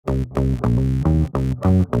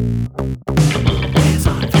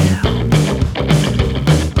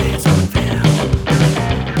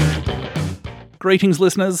Greetings,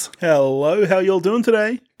 listeners. Hello, how y'all doing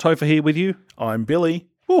today? Topher here with you. I'm Billy.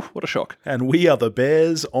 Whew, what a shock. And we are the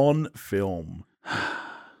Bears on Film.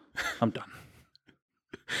 I'm done.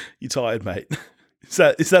 You tired, mate?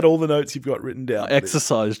 Is that all the notes you've got written down? I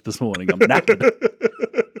exercised this morning. I'm knackered.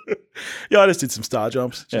 Yeah, I just did some star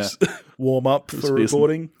jumps. Just warm up for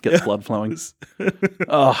recording. Get the blood flowing.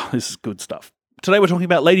 Oh, this is good stuff. Today we're talking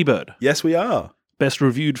about Lady Bird. Yes, we are. Best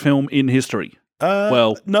reviewed film in history.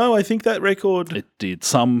 Well, no, I think that record... It did.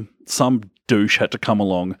 Some douche had to come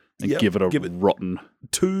along and give it a rotten...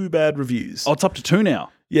 2 bad reviews. Oh, it's up to 2 now.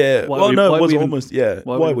 Yeah. Why it was almost... Yeah.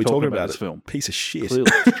 Why are we talking about this film? Piece of shit. Clearly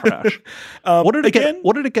it's trash. What did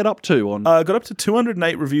it get up to on... got up to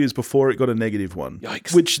 208 reviews before it got a negative one.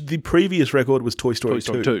 Yikes. Which the previous record was Toy Story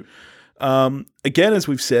 2. Again, as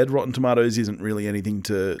we've said, Rotten Tomatoes isn't really anything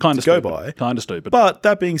to go by. Kind of stupid. But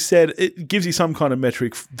that being said, it gives you some kind of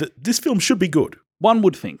metric that this film should be good. One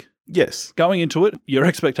would think. Yes. Going into it, your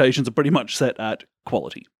expectations are pretty much set at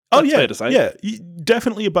quality. That's fair to say. Yeah,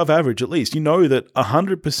 definitely above average at least. You know that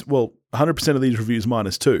 100% of these reviews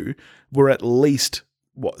minus 2 were at least,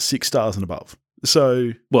 6 stars and above.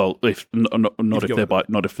 So, well, if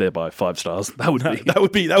they're by 5 stars, that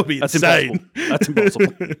would be that's insane. That's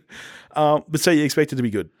impossible. But so you expect it to be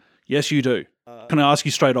good? Yes, you do. Can I ask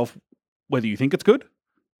you straight off whether you think it's good?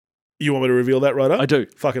 You want me to reveal that right up? I do.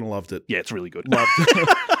 Fucking loved it. Yeah, it's really good.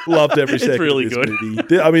 Loved every second. It's really of this good.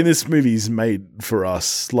 Movie. I mean, this movie's made for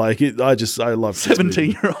us. Like it, I love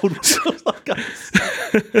 17-year-old.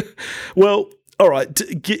 Well, all right.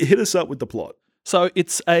 Hit us up with the plot. So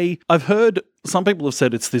I've heard some people have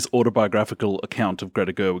said it's this autobiographical account of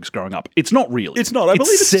Greta Gerwig's growing up. It's not really. It's not. I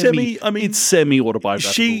believe it's it's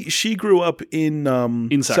semi-autobiographical. She grew up in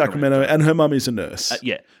Sacramento, and her mum is a nurse.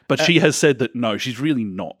 But she has said that no, she's really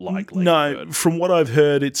not like Lady Bird. From what I've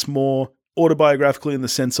heard, it's more autobiographical in the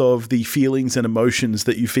sense of the feelings and emotions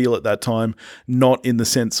that you feel at that time, not in the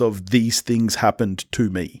sense of these things happened to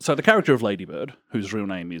me. So the character of Lady Bird, whose real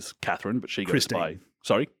name is Catherine, but she goes Christine. by...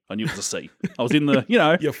 Sorry, I knew it was a C. I was in the,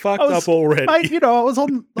 You're fucked up already. Mate, I was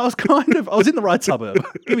in the right suburb.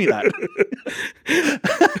 Give me that.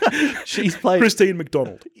 She's played... Christine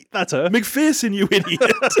McDonald. That's her. McPherson, you idiot.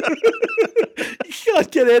 You can't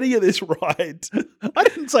get any of this right. I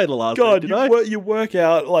didn't say the last God, name, did I? You work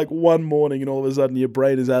out like one morning and all of a sudden your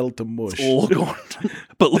brain is addled to mush. It's all gone.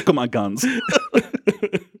 But look at my guns.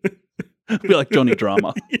 I'll be like Johnny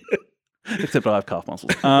Drama. Yeah. Except I have calf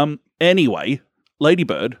muscles. Anyway... Lady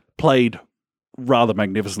Bird, played rather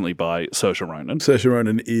magnificently by Saoirse Ronan. Saoirse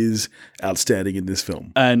Ronan is outstanding in this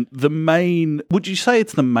film. And would you say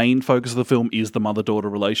it's the main focus of the film is the mother-daughter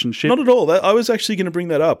relationship? Not at all. I was actually going to bring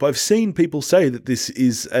that up. I've seen people say that this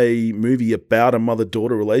is a movie about a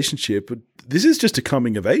mother-daughter relationship, but this is just a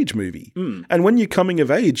coming-of-age movie. Mm. And when you're coming of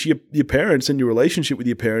age, your parents and your relationship with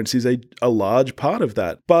your parents is a large part of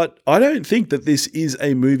that. But I don't think that this is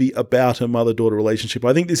a movie about a mother-daughter relationship.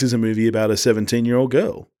 I think this is a movie about a 17-year-old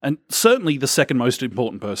girl. And certainly the second most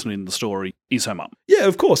important person in the story is her mum. Yeah,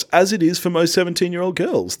 of course, as it is for most 17-year-old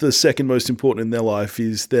girls. The second most important in their life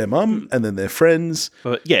is their mum and then their friends.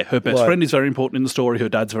 But yeah, her best friend is very important in the story. Her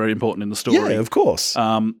dad's very important in the story. Yeah, of course.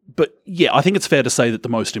 But yeah, I think it's fair to say that the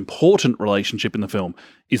most important relationship in the film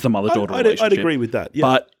is the mother-daughter relationship. I'd agree with that, yeah.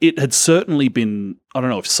 But it had certainly been, I don't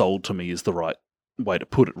know if sold to me is the right way to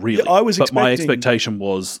put it, really. Yeah, my expectation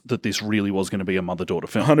was that this really was going to be a mother-daughter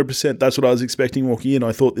film. 100%. That's what I was expecting walking in.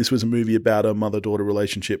 I thought this was a movie about a mother-daughter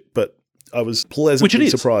relationship, but I was pleasantly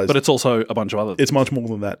surprised. But it's also a bunch of other things. It's much more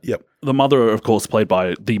than that, yep. The mother, of course, played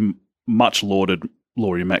by the much-lauded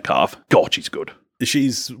Laurie Metcalf. God, she's good.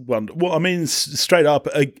 She's wonderful. Well, I mean, straight up,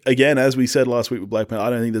 again, as we said last week with Black Panther,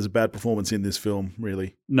 I don't think there's a bad performance in this film,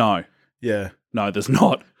 really. No. Yeah. No, there's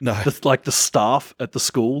not. No. Like the staff at the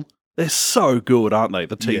school, they're so good, aren't they?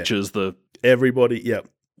 The teachers, everybody, yeah.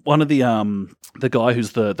 One of the guy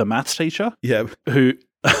who's the maths teacher, yeah, who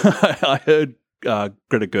I heard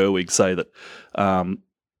Greta Gerwig say that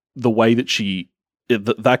the way that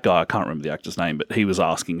that guy, I can't remember the actor's name, but he was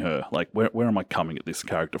asking her, like, where am I coming at this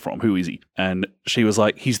character from? Who is he? And she was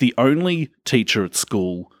like, he's the only teacher at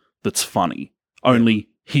school that's funny. Only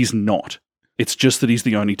he's not. It's just that he's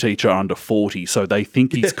the only teacher under 40, so they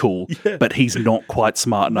think he's cool, but he's not quite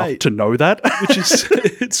smart enough to know that. Which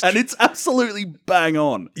is, and it's absolutely bang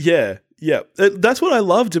on. Yeah, yeah. That's what I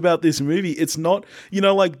loved about this movie. It's not,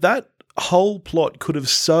 like that whole plot could have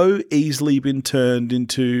so easily been turned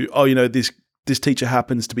into, this this teacher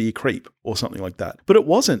happens to be a creep or something like that. But it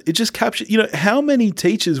wasn't. It just captured, how many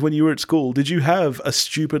teachers when you were at school did you have a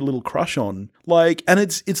stupid little crush on? And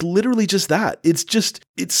it's literally just that.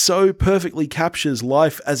 It so perfectly captures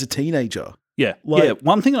life as a teenager. Yeah.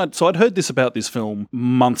 One thing I'd heard this about this film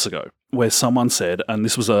months ago, where someone said, and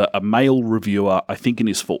this was a male reviewer, I think in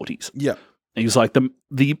his 40s. Yeah. He was like,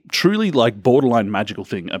 the truly borderline magical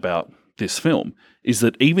thing about this film is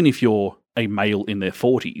that even if you're a male in their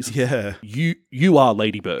 40s, yeah, you are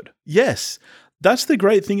Lady Bird. Yes. That's the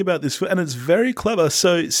great thing about this film, and it's very clever.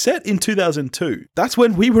 So, set in 2002, that's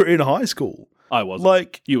when we were in high school. I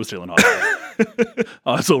wasn't. You were still in high school.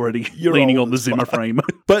 I was already leaning on the Zimmer frame.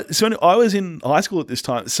 But so I was in high school at this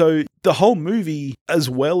time. So the whole movie, as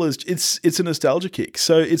well as it's a nostalgia kick.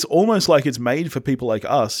 So it's almost like it's made for people like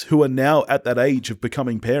us who are now at that age of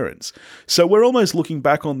becoming parents. So we're almost looking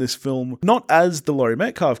back on this film, not as the Laurie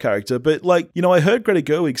Metcalf character, but I heard Greta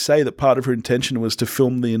Gerwig say that part of her intention was to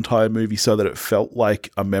film the entire movie so that it felt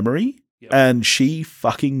like a memory. Yep. And she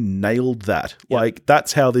fucking nailed that. Yep.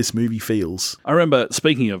 That's how this movie feels. I remember,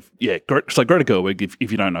 speaking of, so Greta Gerwig,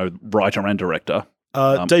 if you don't know, writer and director.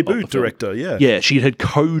 Debut director, yeah. Yeah, she had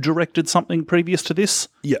co-directed something previous to this,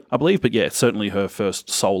 yeah, I believe. But certainly her first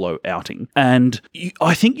solo outing. And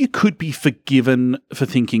I think you could be forgiven for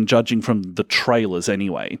thinking, judging from the trailers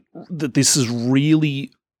anyway, that this is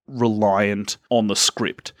really reliant on the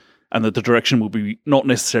script. And that the direction will be not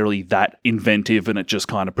necessarily that inventive and it just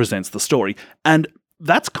kind of presents the story. And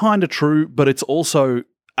that's kind of true, but it's also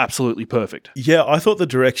absolutely perfect. Yeah, I thought the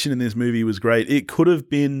direction in this movie was great. It could have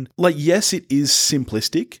been, yes, it is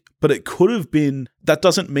simplistic, but it could have been, that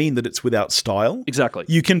doesn't mean that it's without style. Exactly.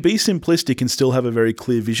 You can be simplistic and still have a very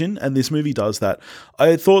clear vision, and this movie does that.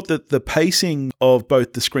 I thought that the pacing of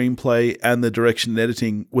both the screenplay and the direction and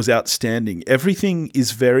editing was outstanding. Everything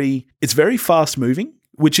is it's very fast moving,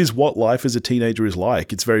 which is what life as a teenager is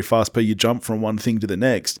like. It's very fast paced. You jump from one thing to the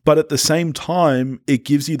next. But at the same time, it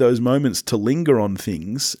gives you those moments to linger on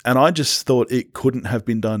things. And I just thought it couldn't have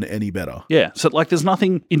been done any better. Yeah. So there's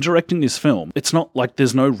nothing in directing this film. It's not like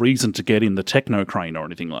there's no reason to get in the techno crane or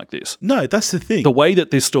anything like this. No, that's the thing. The way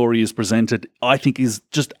that this story is presented, I think, is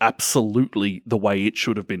just absolutely the way it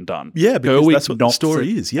should have been done. Yeah, because that's what the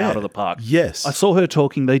story is. Yeah. Out of the park. Yes. I saw her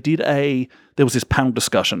talking. There was this panel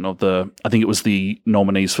discussion of I think it was the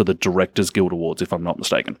nominees for the Directors Guild Awards, if I'm not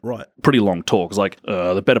mistaken. Right. Pretty long talk. It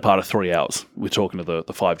was the better part of 3 hours. We're talking to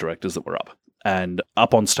the 5 directors that were up. And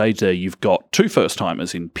up on stage there, you've got 2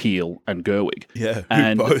 first-timers in Peele and Gerwig. Yeah,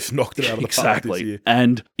 who both knocked it out of the park this year.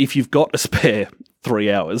 And if you've got a spare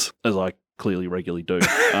 3 hours, as I clearly regularly do,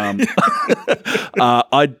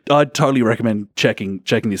 I'd totally recommend checking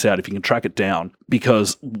this out if you can track it down,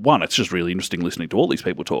 because one, it's just really interesting listening to all these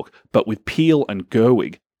people talk, but with Peele and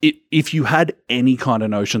Gerwig, if you had any kind of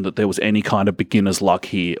notion that there was any kind of beginner's luck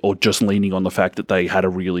here, or just leaning on the fact that they had a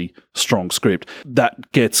really strong script,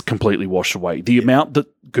 that gets completely washed away. The amount that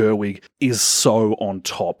Gerwig is so on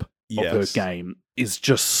top of her game is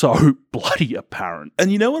just so bloody apparent.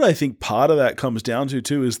 And you know what I think part of that comes down to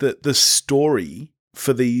too is that the story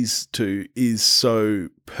for these two is so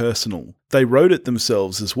personal. They wrote it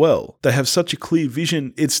themselves as well. They have such a clear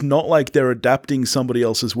vision. It's not like they're adapting somebody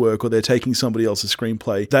else's work or they're taking somebody else's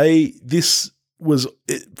screenplay.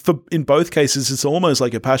 In both cases, it's almost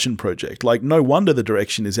like a passion project. No wonder the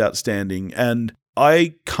direction is outstanding. And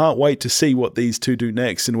I can't wait to see what these two do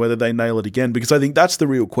next and whether they nail it again, because I think that's the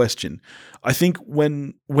real question. I think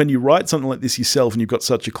when you write something like this yourself and you've got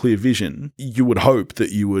such a clear vision, you would hope that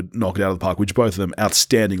you would knock it out of the park, which both of them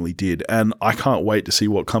outstandingly did. And I can't wait to see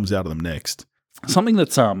what comes out of them next. Something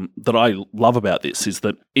that's that I love about this is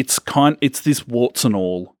that it's this warts and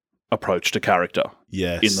all approach to character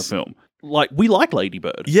in the film. We like Lady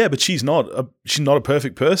Bird. Yeah, but she's not a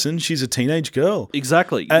perfect person. She's a teenage girl.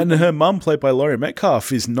 Exactly. And her mum, played by Laurie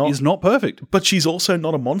Metcalf, is not perfect. But she's also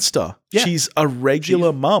not a monster. Yeah. She's a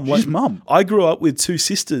regular mum. She's mum. I grew up with 2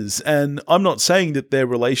 sisters, and I'm not saying that their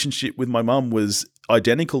relationship with my mum was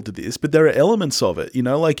identical to this, but there are elements of it.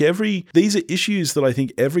 These are issues that I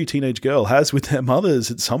think every teenage girl has with their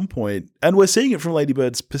mothers at some point, and we're seeing it from Lady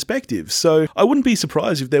Bird's perspective. So I wouldn't be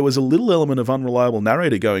surprised if there was a little element of unreliable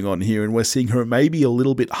narrator going on here, and we're seeing her maybe a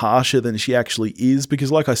little bit harsher than she actually is,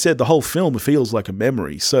 because like I said, the whole film feels like a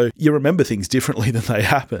memory. So you remember things differently than they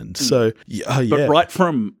happened. So But right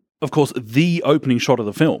from, of course, the opening shot of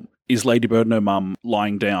the film is Lady Bird and her mum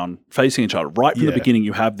lying down, facing each other. Right from the beginning,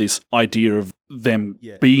 you have this idea of them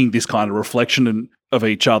being this kind of reflection, and of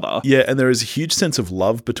each other. Yeah, and there is a huge sense of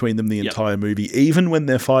love between them the entire movie. Even when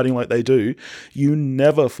they're fighting like they do, you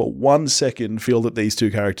never for 1 second feel that these two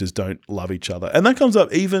characters don't love each other. And that comes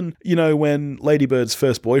up even, when Lady Bird's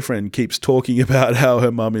first boyfriend keeps talking about how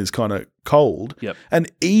her mum is kind of cold. Yep. And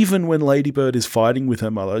even when Lady Bird is fighting with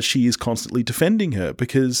her mother, she is constantly defending her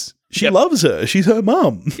because she loves her. She's her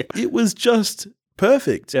mum. It was just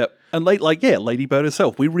perfect. Yep. And Lady Bird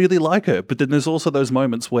herself, we really like her. But then there's also those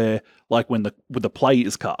moments where, like, when the play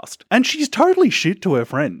is cast, and she's totally shit to her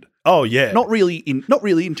friend. Oh yeah, not really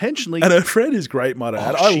intentionally. And her friend is great, might I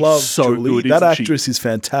add. I she's love so Julie. good, That isn't she? actress is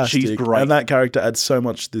fantastic. She's great. And that character adds so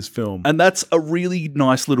much to this film. And that's a really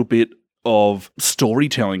nice little bit of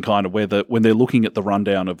storytelling, kind of, when they're looking at the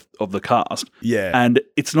rundown of the cast. Yeah. And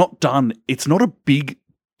it's not a big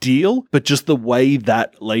deal, but just the way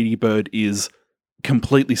that Lady Bird is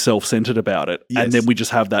completely self-centered about it. Yes. And then we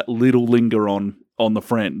just have that little linger on the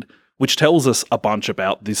friend, which tells us a bunch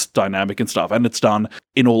about this dynamic and stuff. And it's done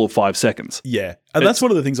in all of 5 seconds. Yeah. And that's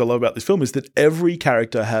one of the things I love about this film is that every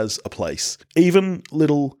character has a place. Even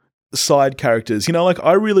little side characters.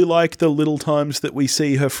 I really like the little times that we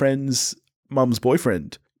see her friend's mum's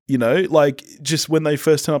boyfriend. Just when they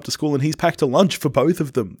first turn up to school and he's packed a lunch for both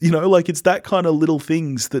of them. It's that kind of little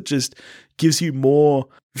things that just gives you more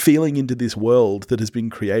feeling into this world that has been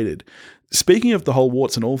created. Speaking of the whole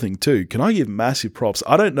warts and all thing too, can I give massive props?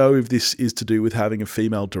 I don't know if this is to do with having a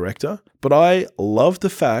female director, but I love the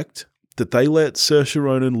fact that they let Saoirse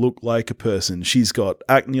Ronan look like a person. She's got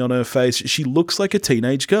acne on her face. She looks like a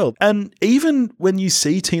teenage girl. And even when you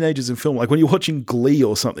see teenagers in film, like when you're watching Glee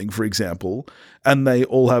or something, for example, and they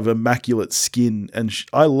all have immaculate skin, and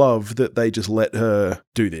I love that they just let her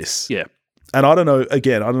do this. Yeah. And I don't know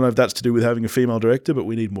if that's to do with having a female director, but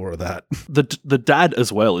we need more of that. The dad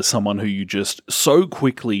as well is someone who you just so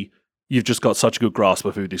quickly, you've just got such a good grasp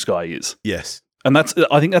of who this guy is. Yes. And I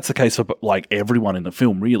think that's the case for like everyone in the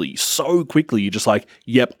film, really. So quickly, you're just like,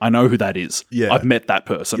 yep, I know who that is. Yeah. I've met that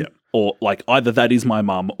person. Yep. Or like either that is my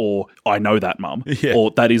mum or I know that mum. Yeah.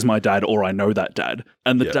 Or that is my dad or I know that dad.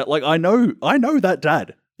 And the dad, like I know that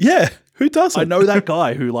dad. Yeah. Who doesn't? I know that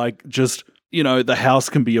guy who like just, the house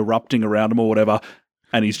can be erupting around him or whatever.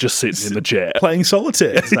 And he's just sitting in the chair. Playing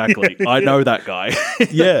solitaire. Exactly. I know that guy.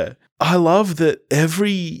 Yeah. I love that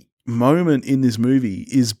every moment in this movie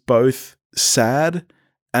is both sad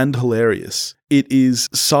and hilarious. It is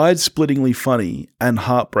side-splittingly funny and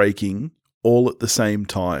heartbreaking all at the same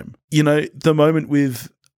time. The moment with,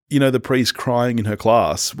 the priest crying in her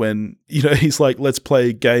class when, he's like, let's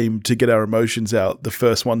play a game to get our emotions out. The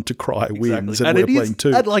first one to cry wins, and we're playing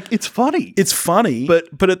two. And like, it's funny. It's funny,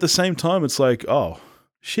 but at the same time, it's like, oh,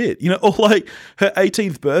 shit. Or like her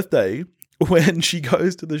 18th birthday when she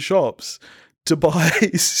goes to the shops to buy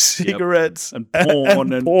cigarettes and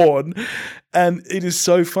porn. And it is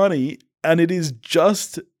so funny. And it is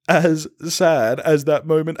just as sad as that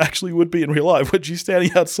moment actually would be in real life when she's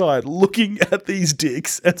standing outside looking at these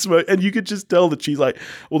dicks and smoke. And you could just tell that she's like,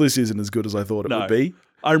 well, this isn't as good as I thought it would be.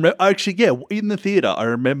 I remember, actually, in the theater, I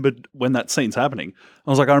remembered when that scene's happening. I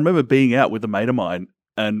was like, I remember being out with a mate of mine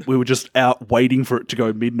and we were just out waiting for it to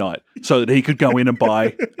go midnight so that he could go in and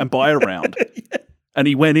buy a round. Yeah. And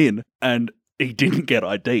he went in and he didn't get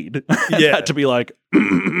ID'd. Yeah. Had to be like,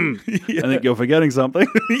 I think you're forgetting something.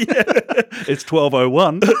 It's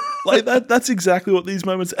 12:01. Like that's exactly what these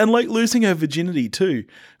moments, and like losing her virginity too,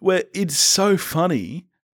 where it's so funny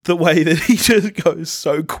the way that he just goes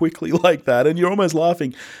so quickly like that, and you're almost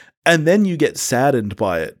laughing. And then you get saddened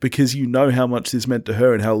by it because you know how much this meant to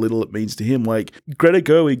her and how little it means to him. Like, Greta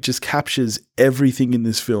Gerwig just captures everything in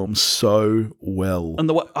this film so well. And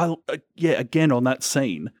the way, again, on that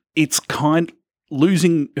scene, it's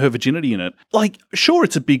losing her virginity in it. Like, sure,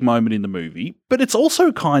 it's a big moment in the movie, but it's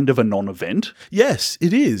also kind of a non-event. Yes,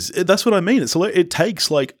 it is. That's what I mean. It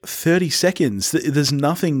takes like 30 seconds. There's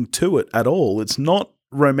nothing to it at all. It's not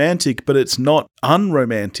romantic, but it's not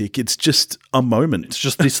unromantic. It's just a moment. It's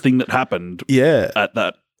just this thing that happened. Yeah,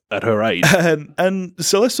 at her age. And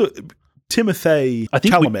so let's talk Timothée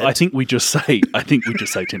Chalamet. I think we just say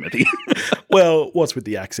Timothy. Well, what's with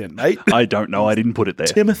the accent, mate? I don't know. I didn't put it there.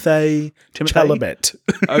 Timothée Chalamet.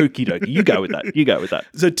 Okie dokie. You go with that.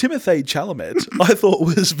 So Timothée Chalamet, I thought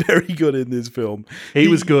was very good in this film. He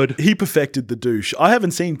was good. He perfected the douche. I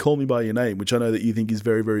haven't seen Call Me By Your Name, which I know that you think is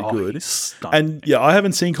very, very good. He's stunning. And yeah, I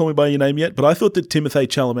haven't seen Call Me By Your Name yet, but I thought that Timothée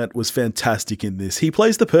Chalamet was fantastic in this. He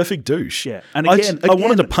plays the perfect douche. Yeah. And I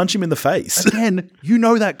wanted to punch him in the face. Again, you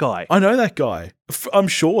know that guy. I know that guy. I'm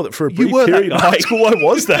sure that for a brief were that period in guy. high school, I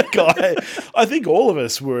was that guy. I think all of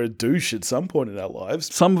us were a douche at some point in our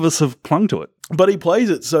lives. Some of us have clung to it. But he plays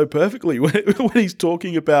it so perfectly when he's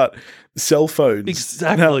talking about cell phones.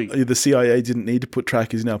 Exactly. Now, the CIA didn't need to put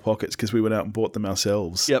trackers in our pockets because we went out and bought them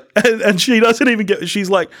ourselves. Yep. And she doesn't even get, she's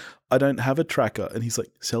like, I don't have a tracker. And he's like,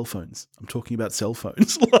 cell phones. I'm talking about cell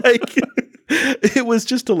phones. Like, it was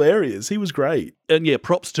just hilarious. He was great. And yeah,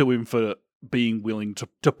 props to him for being willing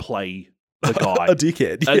to play the guy. A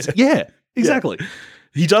dickhead. Yeah, exactly.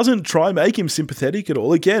 He doesn't try and make him sympathetic at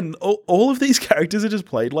all. Again, all of these characters are just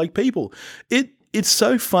played like people. It's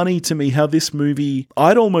so funny to me how this movie,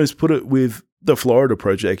 I'd almost put it with the Florida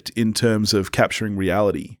Project in terms of capturing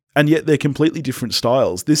reality. And yet they're completely different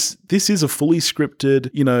styles. This is a fully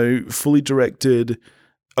scripted, fully directed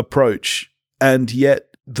approach. And yet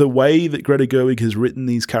the way that Greta Gerwig has written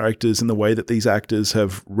these characters and the way that these actors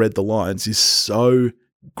have read the lines is so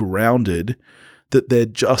grounded that they're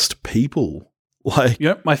just people. Like,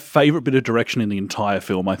 my favorite bit of direction in the entire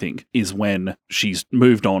film, I think, is when she's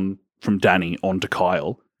moved on from Danny onto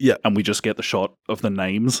Kyle. Yeah. And we just get the shot of the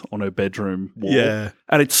names on her bedroom wall. Yeah.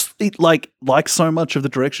 And it's like so much of the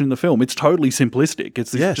direction in the film, it's totally simplistic.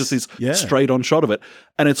 It's just this straight on shot of it.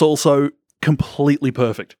 And it's also completely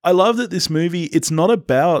perfect. I love that this movie, it's not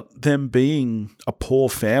about them being a poor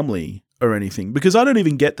family or anything, because I don't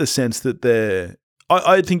even get the sense that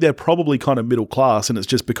I think they're probably kind of middle class, and it's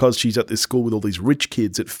just because she's at this school with all these rich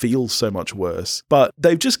kids, it feels so much worse. But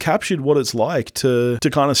they've just captured what it's like to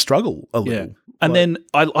kind of struggle a little. Yeah. And then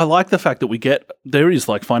I like the fact that there is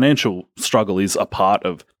like financial struggle is a part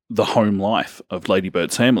of the home life of Lady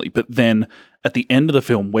Bird's family. But then at the end of the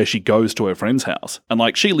film where she goes to her friend's house and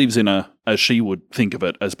like she lives in as she would think of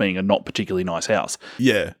it as being a not particularly nice house.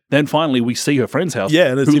 Yeah. Then finally we see her friend's house. Yeah.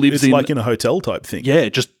 And it's like in a hotel type thing. Yeah.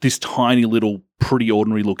 Just this tiny little pretty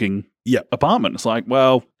ordinary looking apartment. It's like,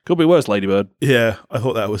 well, could be worse, Lady Bird. Yeah. I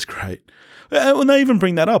thought that was great. When they even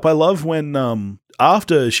bring that up, I love when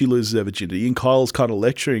after she loses her virginity and Kyle's kind of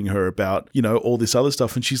lecturing her about, all this other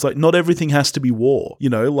stuff. And she's like, not everything has to be war,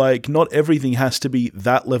 like not everything has to be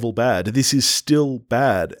that level bad. This is still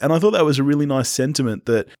bad. And I thought that was a really nice sentiment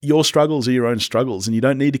that your struggles are your own struggles and you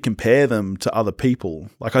don't need to compare them to other people.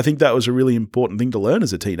 Like, I think that was a really important thing to learn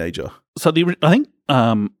as a teenager. So I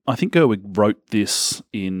think Gerwig wrote this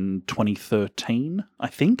in 2013, I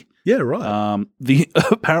think. Yeah, right.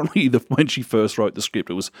 Apparently when she first wrote the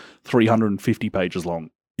script, it was 350 pages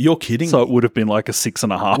long. You're kidding. So it would have been like a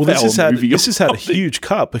 6.5 hour movie. This has had a huge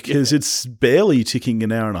cut because it's barely ticking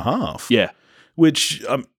an hour and a half. Yeah. Which,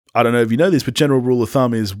 I don't know if you know this, but general rule of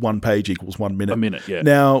thumb is 1 page equals 1 minute. A minute, yeah.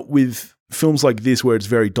 Now, with films like this where it's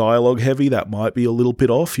very dialogue heavy, that might be a little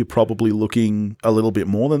bit off. You're probably looking a little bit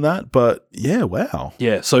more than that. But yeah, wow.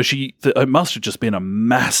 Yeah, so it must have just been a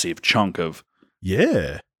massive chunk of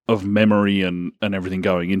memory and everything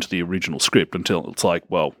going into the original script until it's like,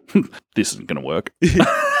 well, this isn't going to work.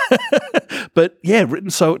 But yeah, written.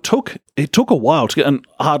 So it took a while to get, and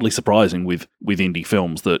hardly surprising with indie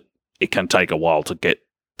films that it can take a while to get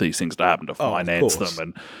these things to happen, to finance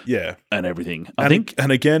them and everything. I think,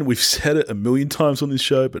 and again, we've said it a million times on this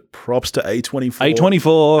show, but props to A24.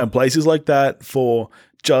 A24 and places like that for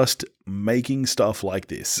just making stuff like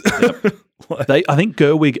this. Yep. I think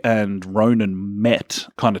Gerwig and Ronan met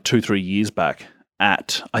kind of 2-3 years back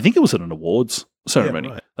at, I think it was at an awards ceremony.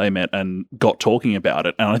 Yeah, right. They met and got talking about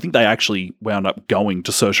it. And I think they actually wound up going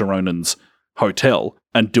to Saoirse Ronan's hotel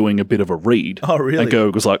and doing a bit of a read. Oh, really? And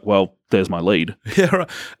Gerwig was like, well, there's my lead. Yeah, right.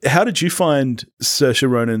 How did you find Saoirse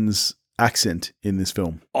Ronan's accent in this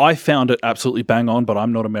film? I found it absolutely bang on, but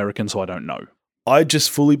I'm not American, so I don't know. I just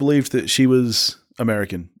fully believed that she was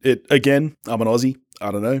American. Again, I'm an Aussie. I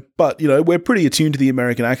don't know. But, we're pretty attuned to the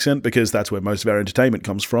American accent because that's where most of our entertainment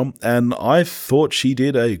comes from. And I thought she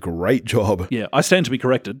did a great job. Yeah, I stand to be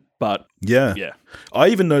corrected, but yeah. I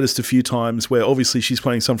even noticed a few times where obviously she's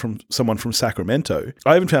playing someone from Sacramento.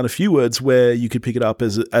 I even found a few words where you could pick it up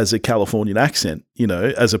as a Californian accent,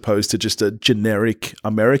 as opposed to just a generic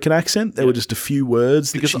American accent. There were just a few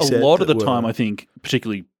words because that she said. A lot of the time, I think,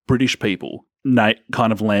 particularly British people,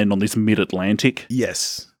 kind of land on this mid-Atlantic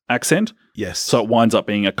accent. Yes. So it winds up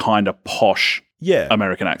being a kind of posh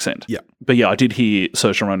American accent. Yeah. But yeah, I did hear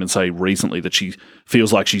Saoirse Ronan say recently that she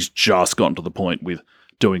feels like she's just gotten to the point with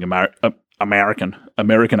doing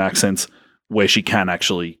American accents where she can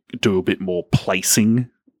actually do a bit more placing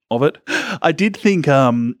of it. I did think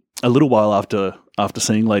a little while after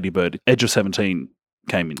seeing Lady Bird, Edge of 17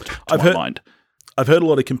 came into my mind. I've heard a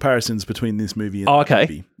lot of comparisons between this movie and the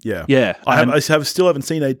movie. Yeah. Yeah. I still haven't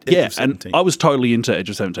seen Edge of 17. And I was totally into Edge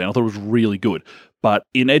of 17. I thought it was really good. But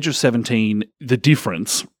in Edge of 17, the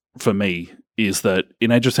difference for me is that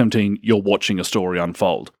in Age of 17, you're watching a story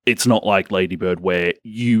unfold. It's not like Lady Bird where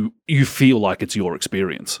you feel like it's your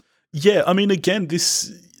experience. Yeah, I mean, again,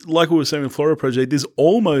 this, like we were saying with Flora Project, this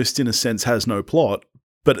almost, in a sense, has no plot,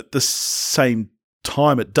 but at the same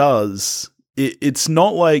time it does. It's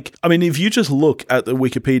not like, I mean, if you just look at the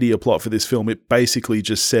Wikipedia plot for this film, it basically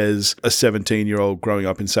just says a 17-year-old growing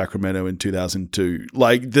up in Sacramento in 2002.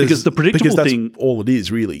 Like, because the predictable that's thing, all it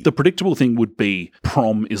is, really. The predictable thing would be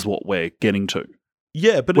prom is what we're getting to.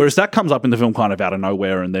 Yeah, but whereas that comes up in the film kind of out of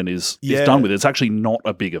nowhere and then is done with. It's actually not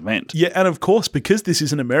a big event. Yeah, and of course, because this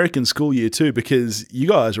is an American school year too, because you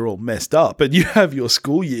guys are all messed up, but you have your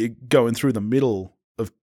school year going through the middle of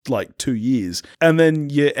like 2 years, and then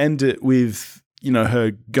you end it with, you know,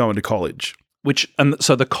 her going to college. And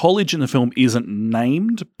so the college in the film isn't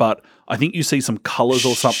named, but I think you see some colours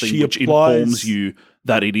or something which informs you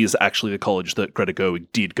that it is actually the college that Greta Gerwig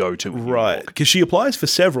did go to. Right, because she applies for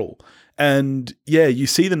several. And yeah, you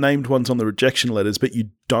see the named ones on the rejection letters, but you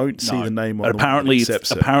don't see the name on the one that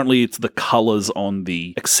accepts it. Apparently it's the colours on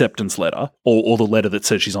the acceptance letter or the letter that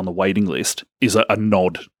says she's on the waiting list is a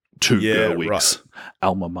nod to Gerwig's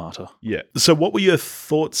alma mater. Yeah. So what were your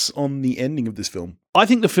thoughts on the ending of this film? I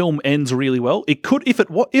think the film ends really well. It could, if it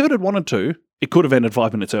had wanted to, it could have ended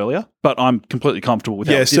 5 minutes earlier, but I'm completely comfortable with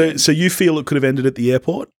how it did. So you feel it could have ended at the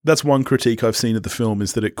airport? That's one critique I've seen of the film,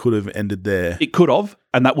 is that it could have ended there. It could have,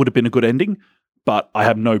 and that would have been a good ending, but I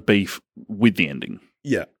have no beef with the ending.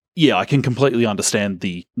 Yeah. Yeah, I can completely understand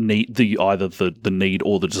the need, either the need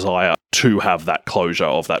or the desire to have that closure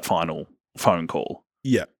of that final phone call.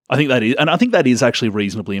 Yeah. I think that is actually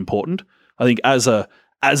reasonably important. I think as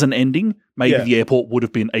an ending, maybe the airport would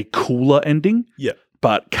have been a cooler ending. Yeah.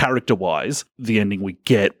 But character-wise, the ending we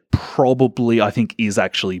get probably, I think, is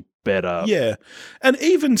actually better. Yeah. And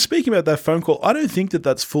even speaking about that phone call, I don't think that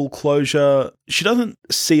that's full closure. She doesn't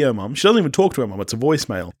see her mum. She doesn't even talk to her mum. It's a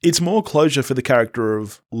voicemail. It's more closure for the character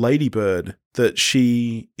of Lady Bird, that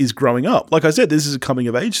she is growing up. Like I said, this is a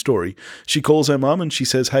coming-of-age story. She calls her mum and she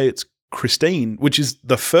says, hey, it's Christine, which is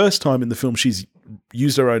the first time in the film she's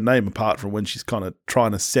used her own name, apart from when she's kind of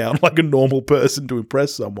trying to sound like a normal person to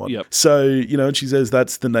impress someone. Yep. So, you know, and she says,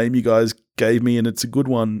 that's the name you guys gave me and it's a good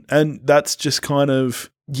one. And that's just kind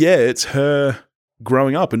of, it's her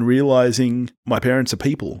growing up and realizing my parents are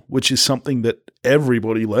people, which is something that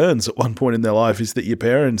everybody learns at one point in their life, is that your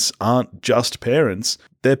parents aren't just parents.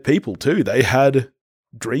 They're people too. They had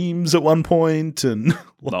dreams at one point and...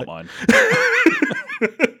 Not mine.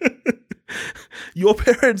 Your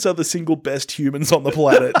parents are the single best humans on the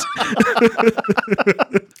planet.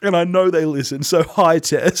 And I know they listen, so hi,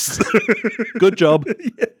 Tess. Good job.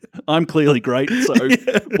 Yeah. I'm clearly great, so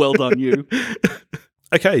well done you.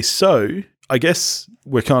 Okay, so I guess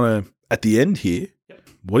we're kind of at the end here. Yep.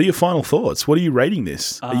 What are your final thoughts? What are you rating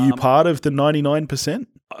this? Are you part of the 99%?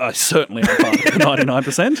 I certainly am part of the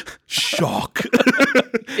 99%. Shock.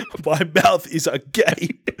 My mouth is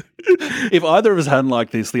agape. If either of us hadn't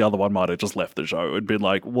liked this, the other one might have just left the show and been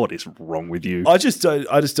like, what is wrong with you? I just don't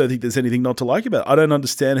think there's anything not to like about it. I don't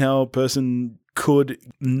understand how a person could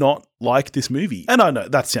not like this movie. And I know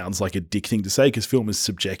that sounds like a dick thing to say because film is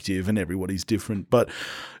subjective and everybody's different, but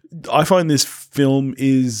I find this film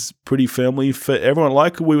is pretty firmly for everyone.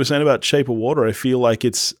 Like we were saying about Shape of Water, I feel like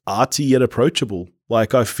it's artsy yet approachable.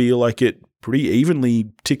 Like I feel like it pretty evenly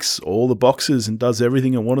ticks all the boxes and does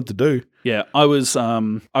everything I wanted to do. Yeah, I was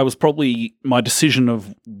probably, my decision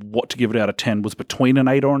of what to give it out of 10 was between an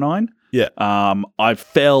 8 or a 9. Yeah. I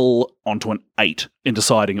fell onto an 8 in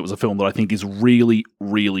deciding it was a film that I think is really,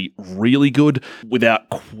 really, really good without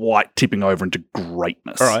quite tipping over into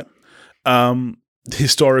greatness. All right.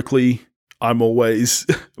 Historically, I'm always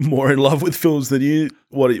more in love with films than you.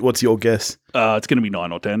 What's your guess? It's going to be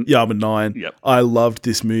 9 or 10. Yeah, I'm a 9. Yep. I loved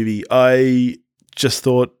this movie. I just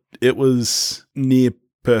thought it was near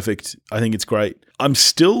perfect. I think it's great. I'm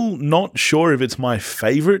still not sure if it's my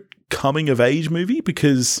favorite coming of age movie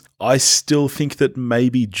because I still think that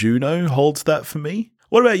maybe Juno holds that for me.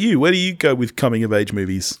 What about you? Where do you go with coming of age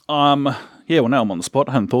movies? Yeah, well, now I'm on the spot.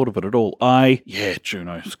 I hadn't thought of it at all.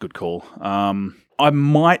 Juno is a good call. I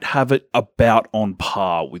might have it about on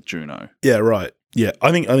par with Juno. Yeah, right. Yeah,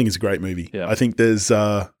 I think it's a great movie. Yeah. I think there's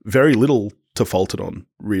very little to fault it on,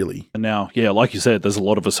 really. And now, like you said, there's a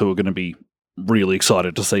lot of us who are going to be really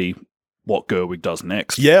excited to see what Gerwig does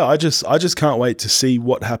next. Yeah, I just can't wait to see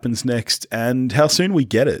what happens next and how soon we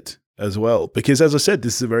get it as well. Because as I said,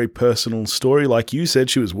 this is a very personal story. Like you said,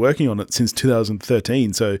 she was working on it since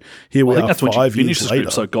 2013. So here we are 5 years later. I think that's when she finished the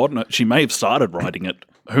script, so God knows, she may have started writing it.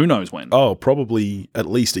 Who knows when? Oh, probably at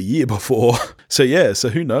least a year before. So yeah, so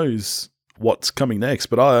who knows what's coming next,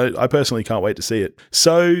 but I personally can't wait to see it.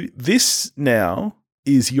 So this now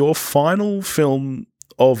is your final film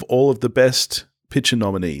of all of the best picture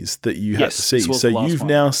nominees that you had to see. this was So the last you've one.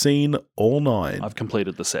 now seen all 9. I've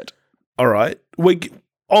completed the set. All right.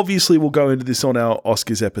 Obviously, we'll go into this on our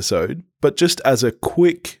Oscars episode, but just as a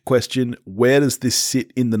quick question, where does this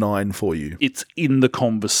sit in the 9 for you? It's in the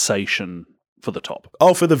conversation for the top.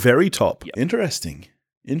 Oh, for the very top. Yep.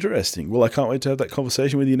 Interesting. Well, I can't wait to have that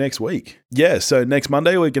conversation with you next week. Yeah, so next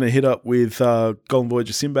Monday, we're going to hit up with Golden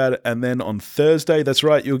Voyage of Sinbad. And then on Thursday, that's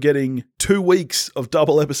right, you're getting 2 weeks of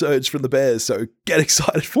double episodes from the Bears. So get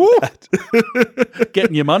excited for that.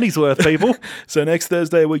 Getting your money's worth, people. So next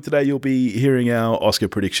Thursday, a week today, you'll be hearing our Oscar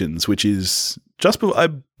predictions, which is just before, I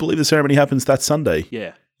believe the ceremony happens that Sunday.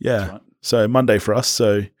 Yeah. Yeah. That's right. So Monday for us.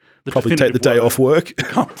 So The probably take the day definitive off work.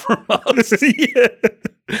 come from us. Yeah.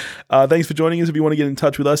 Thanks for joining us. If you want to get in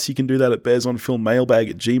touch with us, you can do that at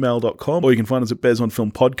bearsonfilmmailbag@gmail.com, or you can find us at Bears on Film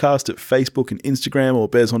Podcast at Facebook and Instagram, or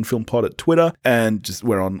Bears on Film Pod at Twitter. And just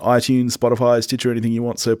we're on iTunes, Spotify, Stitcher, anything you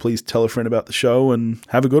want. So please tell a friend about the show and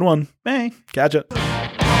have a good one. Hey. Catch it.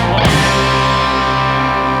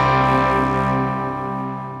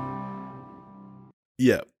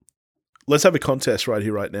 Yeah. Let's have a contest right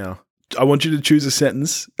here, right now. I want you to choose a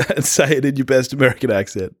sentence and say it in your best American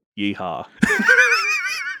accent. Yeehaw.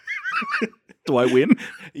 Do I win?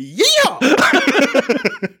 Yeah!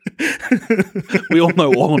 We all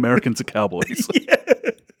know all Americans are cowboys. Yeah.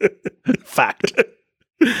 Fact.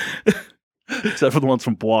 Except for the ones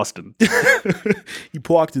from Boston. He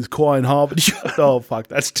parked his car in Harvard. Oh, fuck,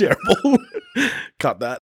 that's terrible. Cut that.